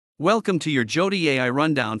Welcome to your Jody AI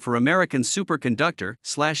rundown for American Superconductor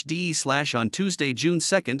 /DE/ on Tuesday, June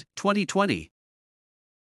 2, 2020.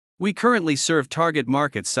 We currently serve target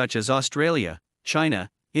markets such as Australia,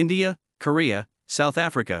 China, India, Korea, South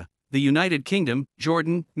Africa, the United Kingdom,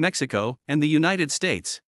 Jordan, Mexico, and the United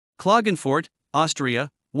States. Klagenfurt,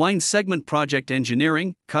 Austria, wine segment project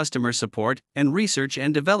engineering, customer support, and research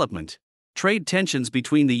and development. Trade tensions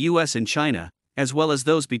between the US and China, as well as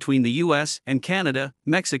those between the US and Canada,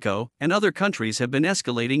 Mexico, and other countries have been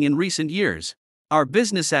escalating in recent years. Our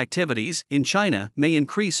business activities in China may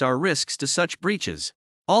increase our risks to such breaches.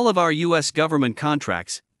 All of our US government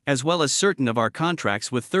contracts, as well as certain of our contracts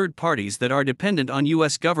with third parties that are dependent on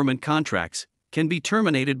US government contracts, can be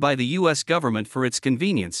terminated by the US government for its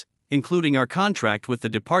convenience, including our contract with the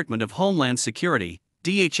Department of Homeland Security,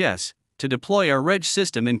 DHS, to deploy our REG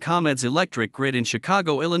system in ComEd's electric grid in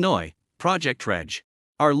Chicago, Illinois. Project REG.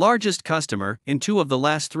 Our largest customer in 2 of the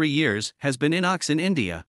last 3 years has been Inox in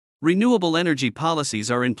India. Renewable energy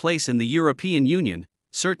policies are in place in the European Union,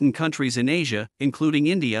 certain countries in Asia, including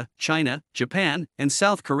India, China, Japan, and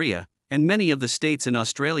South Korea, and many of the states in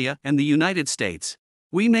Australia and the United States.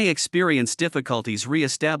 We may experience difficulties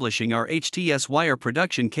re-establishing our HTS wire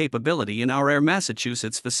production capability in our Air,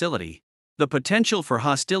 Massachusetts facility. The potential for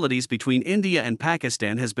hostilities between India and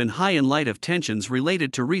Pakistan has been high in light of tensions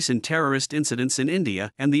related to recent terrorist incidents in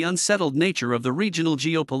India and the unsettled nature of the regional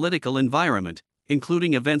geopolitical environment,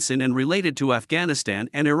 including events in and related to Afghanistan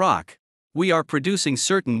and Iraq. We are producing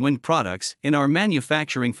certain wind products in our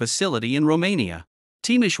manufacturing facility in Romania.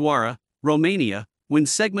 Timișoara, Romania, wind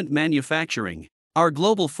segment manufacturing. Our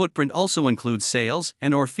global footprint also includes sales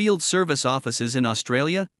and/or field service offices in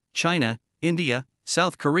Australia, China, India,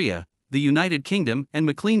 South Korea, the United Kingdom, and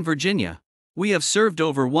McLean, Virginia. We have served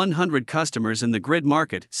over 100 customers in the grid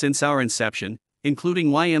market since our inception, including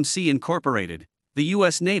YMC Incorporated, the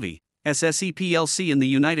U.S. Navy, SSE plc in the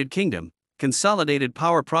United Kingdom, Consolidated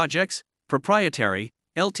Power Projects, Proprietary,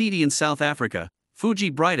 Ltd in South Africa,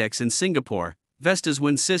 Fuji Britex in Singapore, Vestas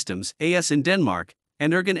Wind Systems AS in Denmark,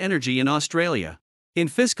 and Ergon Energy in Australia. In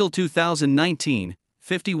fiscal 2019,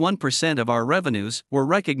 51% of our revenues were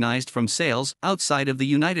recognized from sales outside of the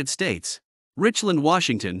United States. Richland,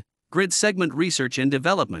 Washington, Grid Segment Research and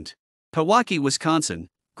Development. Pewaukee, Wisconsin,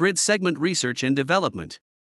 Grid Segment Research and Development.